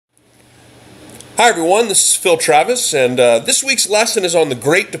Hi everyone, this is Phil Travis, and this week's lesson is on the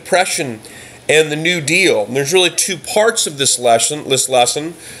Great Depression and the New Deal. And there's really two parts of this lesson.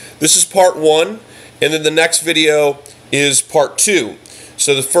 This is part one, and then the next video is part two.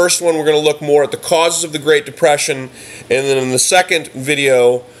 So the first one, we're going to look more at the causes of the Great Depression, and then in the second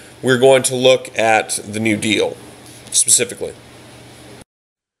video, we're going to look at the New Deal specifically.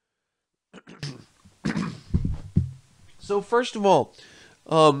 So first of all,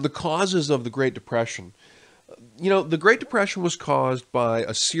 the causes of the Great Depression. The Great Depression was caused by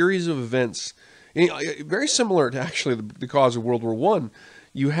a series of events, very similar to actually the cause of World War One.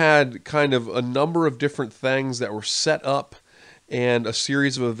 You had kind of a number of different things that were set up, and a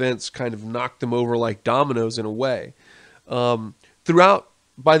series of events kind of knocked them over like dominoes in a way. Throughout,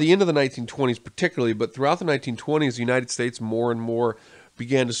 by the end of the 1920s particularly, but throughout the 1920s, the United States more and more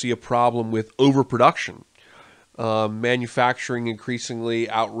began to see a problem with overproduction. Manufacturing increasingly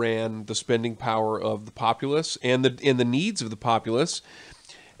outran the spending power of the populace and the needs of the populace.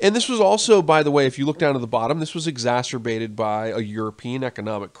 And this was also, by the way, if you look down to the bottom, this was exacerbated by a European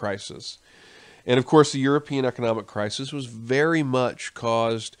economic crisis. And of course, the European economic crisis was very much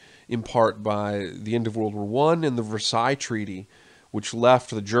caused in part by the end of World War I and the Versailles Treaty, which left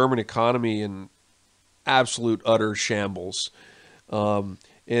the German economy in absolute utter shambles.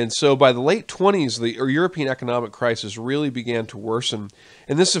 And so by the late 20s, the European economic crisis really began to worsen.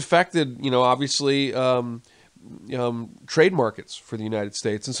 And this affected, obviously, trade markets for the United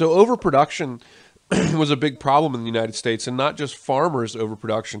States. And so overproduction was a big problem in the United States, and not just farmers'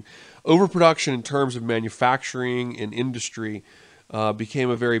 overproduction. Overproduction in terms of manufacturing and industry became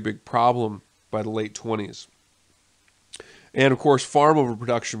a very big problem by the late 20s. And of course, farm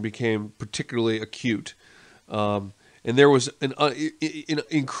overproduction became particularly acute. And there was an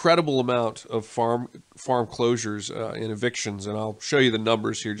incredible amount of farm closures and evictions, and I'll show you the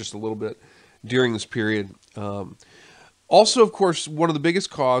numbers here just a little bit during this period. Also, of course, one of the biggest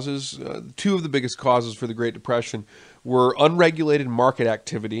causes, two of the biggest causes for the Great Depression were unregulated market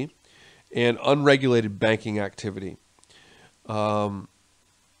activity and unregulated banking activity. Both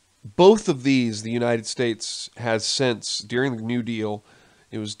of these, the United States has since, during the New Deal,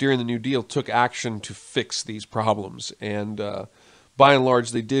 took action to fix these problems. And by and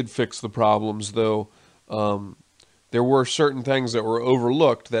large, they did fix the problems, though there were certain things that were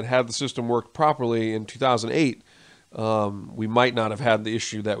overlooked that had the system worked properly in 2008, we might not have had the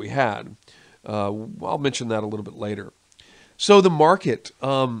issue that we had. I'll mention that a little bit later. So the market.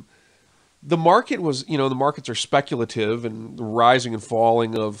 The market was, the markets are speculative, and the rising and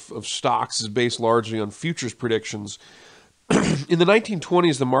falling of stocks is based largely on futures predictions. In the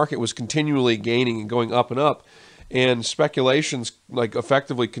 1920s, the market was continually gaining and going up and up, and speculations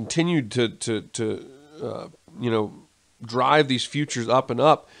effectively continued to drive these futures up and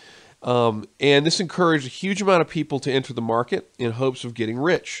up. And this encouraged a huge amount of people to enter the market in hopes of getting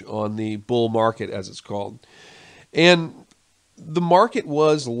rich on the bull market, as it's called. And the market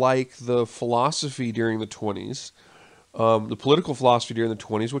was like the philosophy during the 20s. The political philosophy during the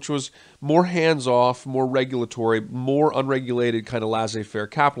 20s, which was more hands-off, more regulatory, more unregulated kind of laissez-faire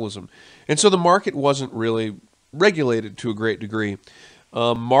capitalism. And so the market wasn't really regulated to a great degree.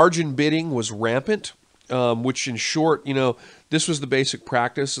 Margin bidding was rampant, which in short, this was the basic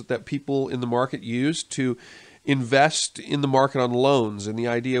practice that people in the market used to invest in the market on loans. And the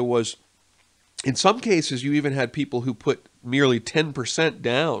idea was, in some cases, you even had people who put merely 10%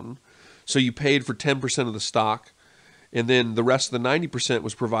 down, so you paid for 10% of the stock, and then the rest of the 90%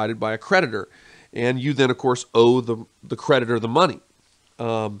 was provided by a creditor, and you then, of course, owe the creditor the money.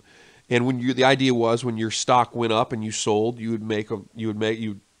 And the idea was, when your stock went up and you sold, you'd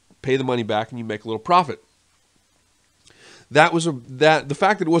pay the money back and you make a little profit. The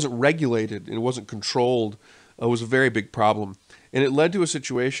fact that it wasn't regulated and it wasn't controlled was a very big problem, and it led to a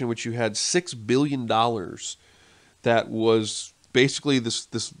situation in which you had $6 billion that was basically this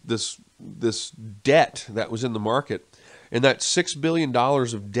debt that was in the market. And that $6 billion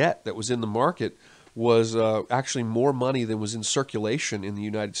of debt that was in the market was actually more money than was in circulation in the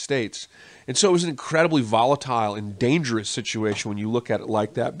United States. And so it was an incredibly volatile and dangerous situation when you look at it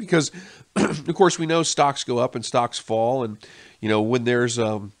like that, because, of course, we know stocks go up and stocks fall. And, when there's,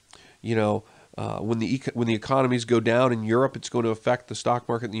 when the economies go down in Europe, it's going to affect the stock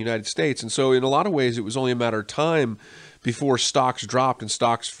market in the United States. And so in a lot of ways, it was only a matter of time before stocks dropped and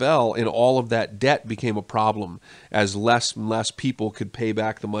stocks fell, and all of that debt became a problem as less and less people could pay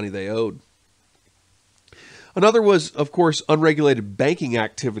back the money they owed. Another was, of course, unregulated banking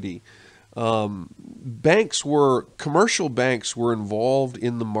activity. Commercial banks were involved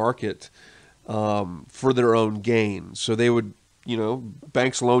in the market for their own gain. So they would,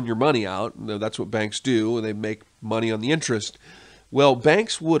 banks loan your money out. That's what banks do, and they make money on the interest. Well,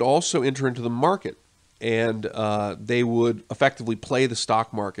 banks would also enter into the market, and they would effectively play the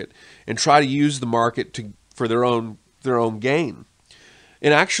stock market and try to use the market for their own gain.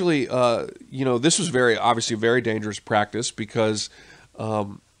 And actually, this was obviously a very dangerous practice because,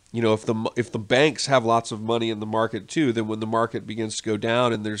 if the banks have lots of money in the market too, then when the market begins to go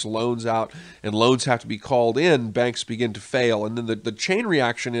down and there's loans out and loans have to be called in, banks begin to fail. And then the chain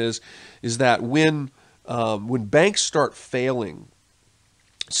reaction is that when banks start failing,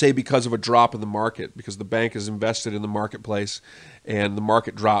 say because of a drop in the market, because the bank is invested in the marketplace and the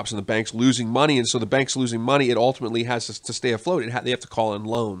market drops and the bank's losing money, and so the bank's losing money, it ultimately has to stay afloat. They have to call in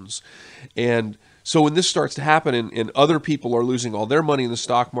loans. And so when this starts to happen and other people are losing all their money in the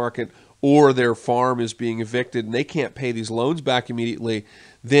stock market, or their farm is being evicted and they can't pay these loans back immediately,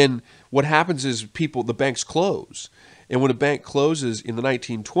 then what happens is the banks close. And when a bank closes in the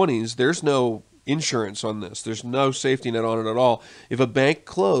 1920s, there's no insurance on this. There's no safety net on it at all. If a bank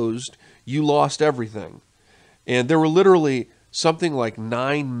closed, you lost everything. And there were literally something like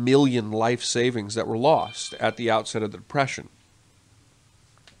 9 million life savings that were lost at the outset of the Depression.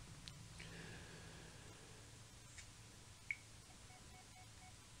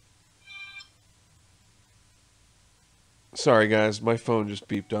 Sorry, guys, my phone just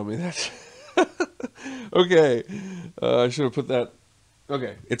beeped on me. That's okay. I should have put that.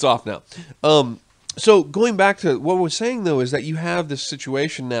 Okay, it's off now. So going back to what we're saying, though, is that you have this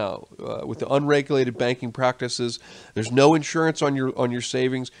situation now with the unregulated banking practices. There's no insurance on your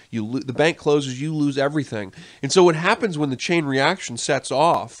savings. The bank closes, you lose everything. And so what happens when the chain reaction sets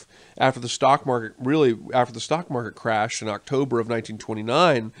off after the stock market crashed in October of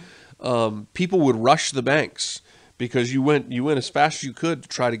 1929, people would rush the banks because you went as fast as you could to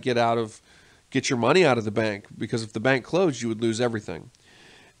try to get your money out of the bank, because if the bank closed, you would lose everything.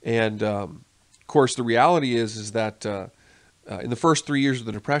 And of course, the reality is that in the first 3 years of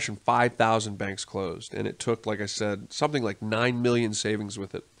the Depression, 5,000 banks closed, and it took, like I said, something like 9 million savings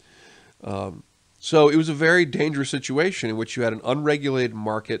with it. So it was a very dangerous situation in which you had an unregulated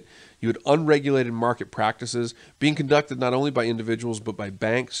market. You had unregulated market practices being conducted not only by individuals but by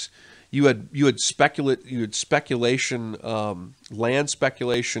banks. You had speculation, land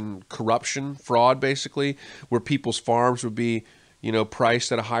speculation, corruption, fraud, basically, where people's farms would be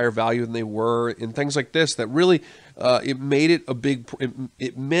priced at a higher value than they were, and things like this. That really it made it a big.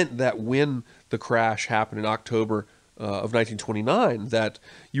 It meant that when the crash happened in October of 1929, that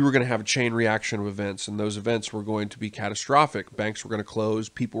you were going to have a chain reaction of events, and those events were going to be catastrophic. Banks were going to close,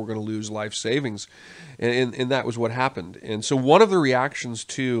 people were going to lose life savings, and that was what happened. And so one of the reactions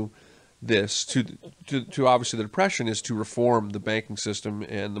to this, to obviously the Depression, is to reform the banking system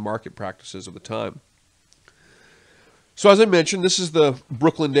and the market practices of the time. So as I mentioned, this is the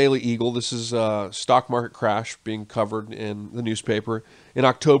Brooklyn Daily Eagle. This is a stock market crash being covered in the newspaper in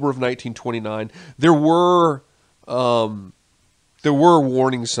October of 1929. There were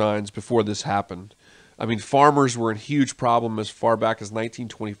warning signs before this happened. I mean, farmers were in huge problem as far back as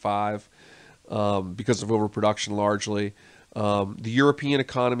 1925 because of overproduction largely. The European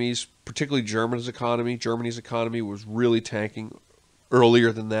economies, particularly Germany's economy was really tanking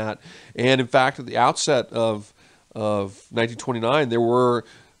earlier than that. And in fact, at the outset of 1929, there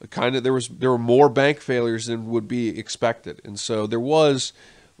were more bank failures than would be expected, and so there was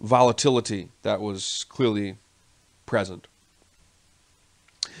volatility that was clearly present.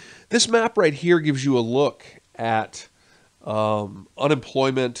 This map right here gives you a look at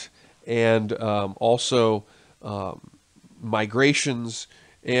unemployment and also migrations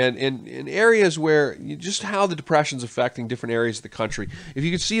and in areas where just how the Depression's affecting different areas of the country. If you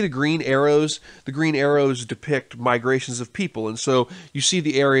can see the green arrows depict migrations of people. And so you see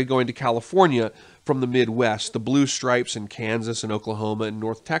the area going to California from the Midwest, the blue stripes in Kansas and Oklahoma and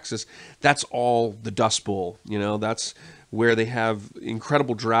North Texas. That's all the Dust Bowl. That's where they have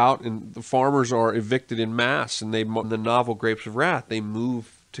incredible drought and the farmers are evicted in mass, and the novel Grapes of Wrath, they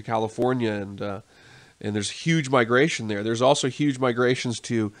move to California, and there's huge migration there. There's also huge migrations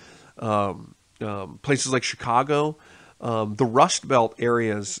to places like Chicago. The Rust Belt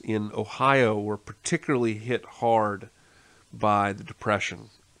areas in Ohio were particularly hit hard by the Depression.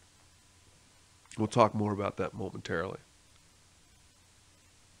 We'll talk more about that momentarily.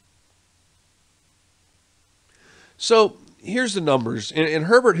 So here's the numbers. And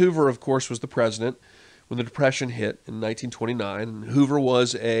Herbert Hoover, of course, was the president when the Depression hit in 1929. And Hoover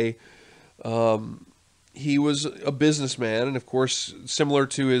was he was a businessman, and of course, similar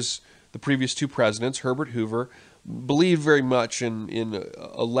to the previous two presidents, Herbert Hoover believed very much in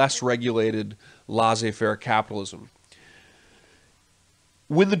a less regulated, laissez-faire capitalism.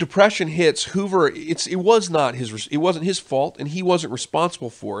 when the Depression hits, Hoover, it wasn't his fault, and he wasn't responsible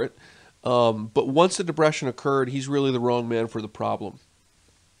for it. But once the Depression occurred, he's really the wrong man for the problem.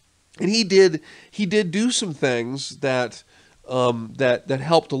 And he did do some things that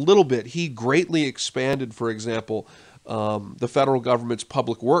helped a little bit. He greatly expanded, for example, the federal government's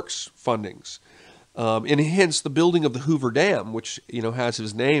public works fundings. And hence the building of the Hoover Dam, which has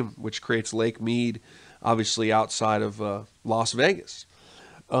his name, which creates Lake Mead, obviously outside of Las Vegas.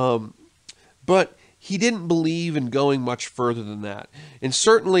 But he didn't believe in going much further than that. And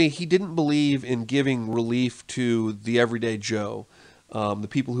certainly he didn't believe in giving relief to the everyday Joe, the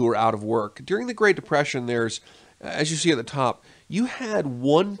people who were out of work. During the Great Depression, as you see at the top, you had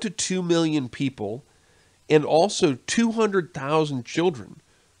 1 to 2 million people and also 200,000 children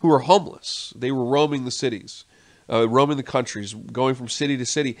who were homeless. They were roaming the cities. Roaming the countries, going from city to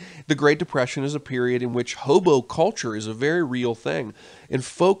city. The Great Depression is a period in which hobo culture is a very real thing. And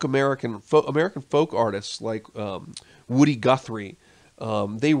American folk artists like Woody Guthrie,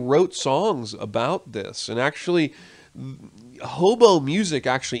 they wrote songs about this. And actually, hobo music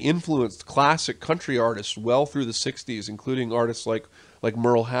actually influenced classic country artists well through the 60s, including artists like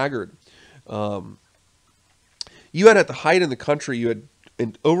Merle Haggard. You had, at the height in the country,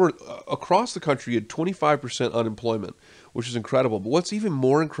 across the country, you had 25% unemployment, which is incredible. But what's even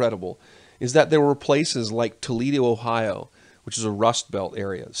more incredible is that there were places like Toledo, Ohio, which is a Rust Belt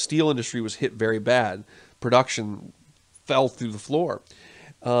area. The steel industry was hit very bad. Production fell through the floor.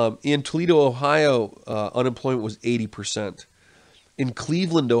 In Toledo, Ohio, unemployment was 80%. In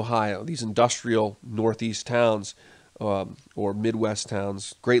Cleveland, Ohio, these industrial Northeast towns, or Midwest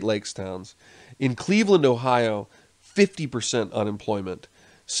towns, Great Lakes towns, in Cleveland, Ohio, 50% unemployment.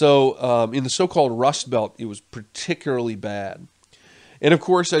 So in the so-called Rust Belt, it was particularly bad. And of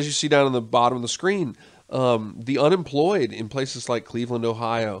course, as you see down on the bottom of the screen, the unemployed in places like Cleveland,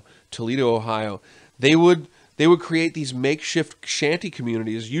 Ohio, Toledo, Ohio, they would create these makeshift shanty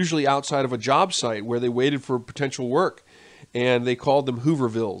communities, usually outside of a job site, where they waited for potential work. And they called them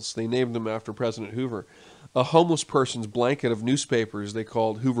Hoovervilles. They named them after President Hoover. A homeless person's blanket of newspapers they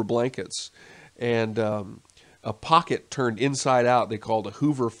called Hoover blankets. And a pocket turned inside out they called a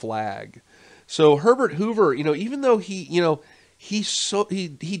Hoover flag. So Herbert Hoover, even though he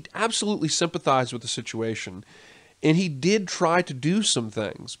absolutely sympathized with the situation, and he did try to do some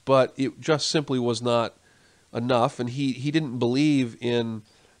things, but it just simply was not enough, and he didn't believe in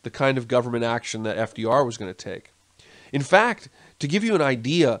the kind of government action that FDR was going to take. In fact, to give you an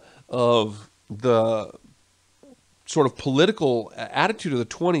idea of the sort of political attitude of the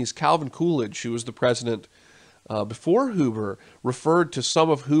 20s, Calvin Coolidge, who was the president before Hoover, referred to some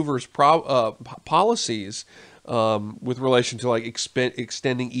of Hoover's policies with relation to like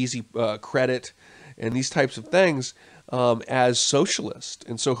extending easy credit and these types of things as socialist.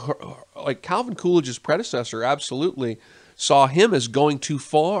 And so like Calvin Coolidge's predecessor absolutely saw him as going too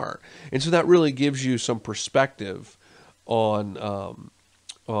far. And so that really gives you some perspective on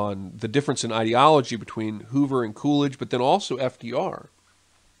the difference in ideology between Hoover and Coolidge, but then also FDR.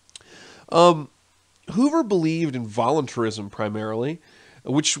 Hoover believed in voluntarism primarily,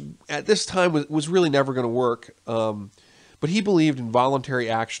 which at this time was really never going to work. But he believed in voluntary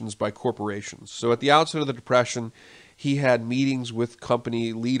actions by corporations. So at the outset of the Depression, he had meetings with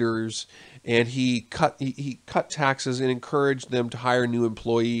company leaders, and he cut taxes and encouraged them to hire new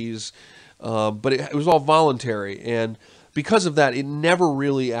employees. But it was all voluntary, and because of that, it never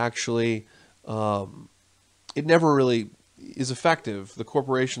really is effective. The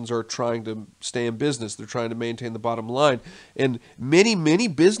corporations are trying to stay in business. They're trying to maintain the bottom line. And many, many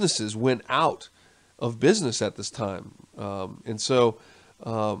businesses went out of business at this time. And so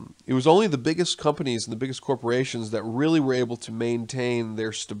it was only the biggest companies and the biggest corporations that really were able to maintain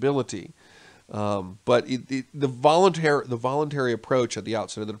their stability. But the voluntary approach at the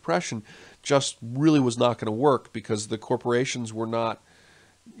outset of the Depression just really was not going to work, because the corporations were not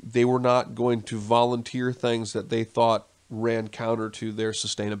going to volunteer things that they thought ran counter to their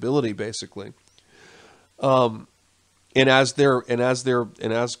sustainability, basically. And as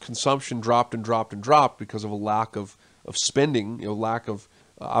consumption dropped and dropped and dropped because of a lack of spending, lack of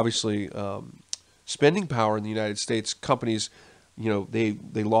obviously spending power in the United States, companies, they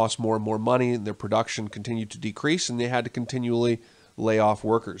lost more and more money, and their production continued to decrease, and they had to continually lay off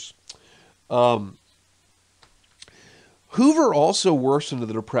workers. Hoover also worsened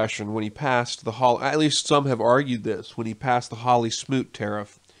the Depression when he passed at least some have argued this, when he passed the Hawley-Smoot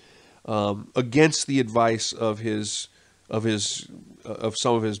tariff against the advice of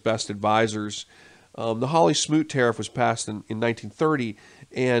some of his best advisors. The Hawley-Smoot tariff was passed in 1930,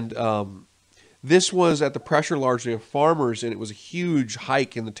 and This was at the pressure largely of farmers, and it was a huge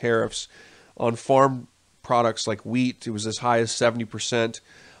hike in the tariffs on farm products like wheat. It was as high as 70%.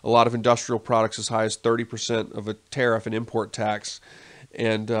 A lot of industrial products as high as 30% of a tariff and import tax.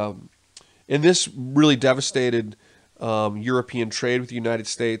 And this really devastated European trade with the United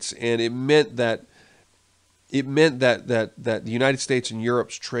States, and it meant that the United States and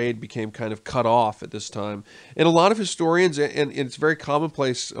Europe's trade became kind of cut off at this time. And a lot of historians, and it's very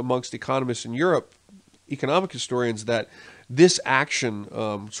commonplace amongst economists in Europe, economic historians, that this action,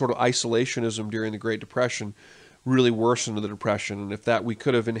 sort of isolationism during the Great Depression, really worsened the Depression. And if that we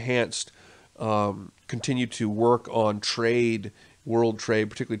could have enhanced, continued to work on trade, world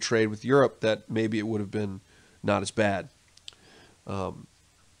trade, particularly trade with Europe, that maybe it would have been not as bad.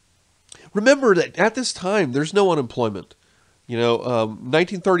 Remember that at this time, there's no unemployment.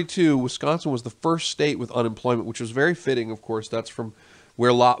 1932, Wisconsin was the first state with unemployment, which was very fitting, of course. That's from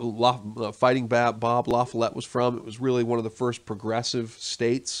where Fighting Bob La Follette was from. It was really one of the first progressive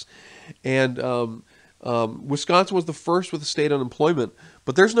states. And Wisconsin was the first with state unemployment,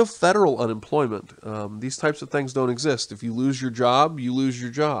 but there's no federal unemployment. These types of things don't exist. If you lose your job, you lose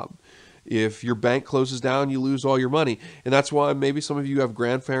your job. If your bank closes down, you lose all your money. And that's why maybe some of you have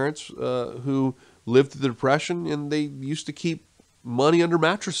grandparents who lived through the Depression, and they used to keep money under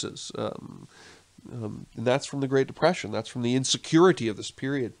mattresses. And that's from the Great Depression. That's from the insecurity of this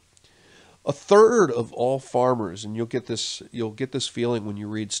period. A third of all farmers, and you'll get this feeling when you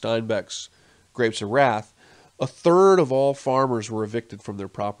read Steinbeck's Grapes of Wrath, a third of all farmers were evicted from their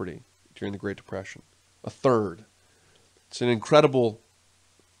property during the Great Depression. A third. It's an incredible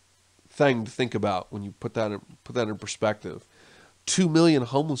thing to think about when you put that in perspective. 2 million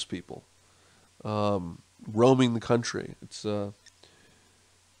homeless people roaming the country. It's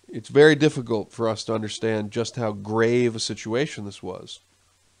very difficult for us to understand just how grave a situation this was.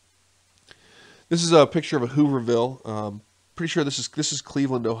 This is a picture of a Hooverville. Pretty sure this is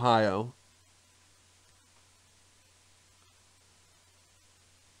Cleveland, Ohio.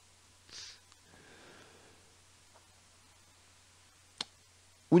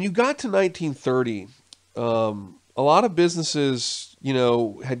 When you got to 1930, a lot of businesses,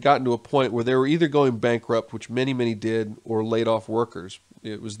 had gotten to a point where they were either going bankrupt, which many, many did, or laid off workers.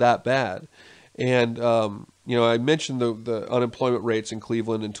 It was that bad. And, I mentioned the unemployment rates in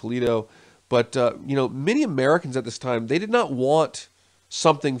Cleveland and Toledo, but, many Americans at this time, they did not want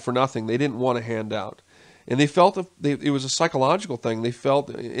something for nothing. They didn't want a handout. And they felt it was a psychological thing. They felt,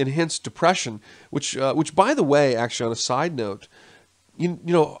 and hence depression, which by the way, actually on a side note,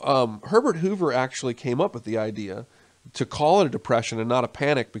 Herbert Hoover actually came up with the idea to call it a depression and not a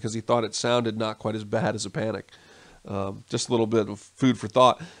panic because he thought it sounded not quite as bad as a panic. Just a little bit of food for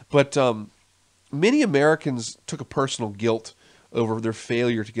thought. But many Americans took a personal guilt over their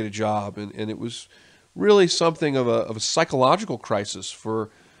failure to get a job, and it was really something of a psychological crisis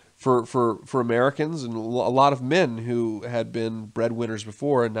for Americans and a lot of men who had been breadwinners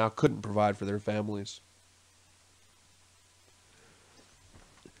before and now couldn't provide for their families.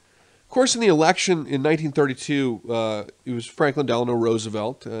 Of course, in the election in 1932, it was Franklin Delano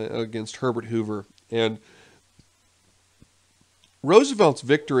Roosevelt against Herbert Hoover. And Roosevelt's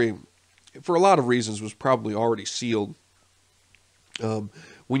victory, for a lot of reasons, was probably already sealed. Herbert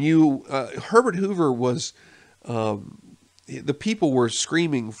Hoover was, the people were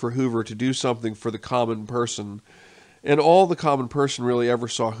screaming for Hoover to do something for the common person. And all the common person really ever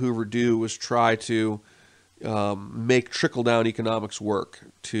saw Hoover do was try to make trickle-down economics work,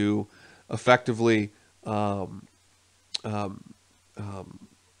 to effectively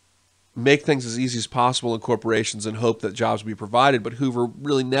make things as easy as possible in corporations and hope that jobs will be provided. But Hoover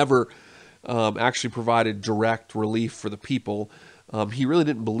really never actually provided direct relief for the people. He really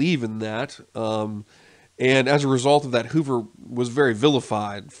didn't believe in that. And as a result of that, Hoover was very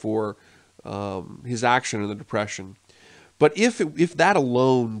vilified for his action in the Depression. But if that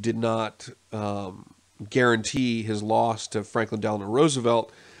alone did not guarantee his loss to Franklin Delano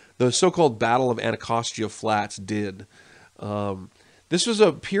Roosevelt, the so-called Battle of Anacostia Flats did. This was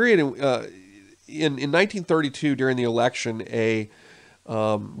a period in 1932 during the election. A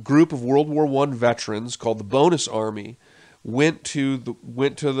group of World War I veterans called the Bonus Army went to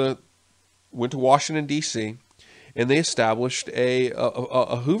Washington D.C. and they established a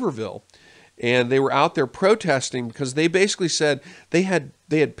Hooverville. And they were out there protesting because they basically said they had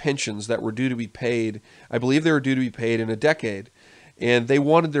pensions that were due to be paid. I believe they were due to be paid in a decade. And they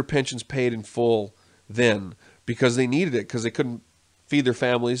wanted their pensions paid in full then because they needed it, because they couldn't feed their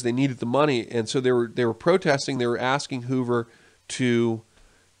families. They needed the money. And so they were protesting. They were asking Hoover to,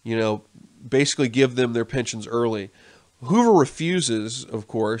 basically give them their pensions early. Hoover refuses, of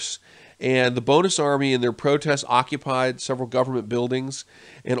course. And the Bonus Army in their protests occupied several government buildings.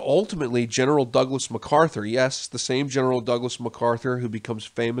 And ultimately, General Douglas MacArthur, yes, the same General Douglas MacArthur who becomes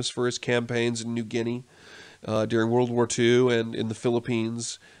famous for his campaigns in New Guinea during World War II and in the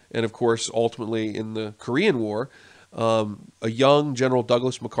Philippines, and of course, ultimately in the Korean War, a young General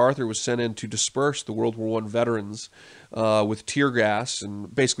Douglas MacArthur was sent in to disperse the World War I veterans with tear gas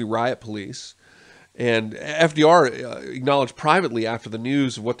and basically riot police. And FDR acknowledged privately after the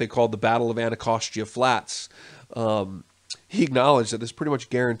news of what they called the Battle of Anacostia Flats. He acknowledged that this pretty much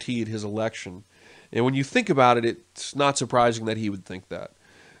guaranteed his election. And when you think about it, it's not surprising that he would think that.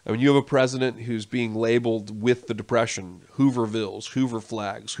 I mean, you have a president who's being labeled with the Depression, Hoovervilles, Hoover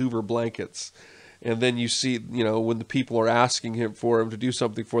flags, Hoover blankets. And then you see, when the people are asking him to do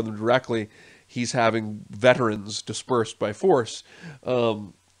something for them directly, he's having veterans dispersed by force.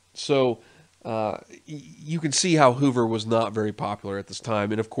 You can see how Hoover was not very popular at this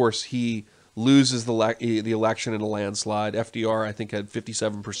time. And of course, he loses the election in a landslide. FDR, I think, had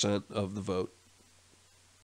 57% of the vote.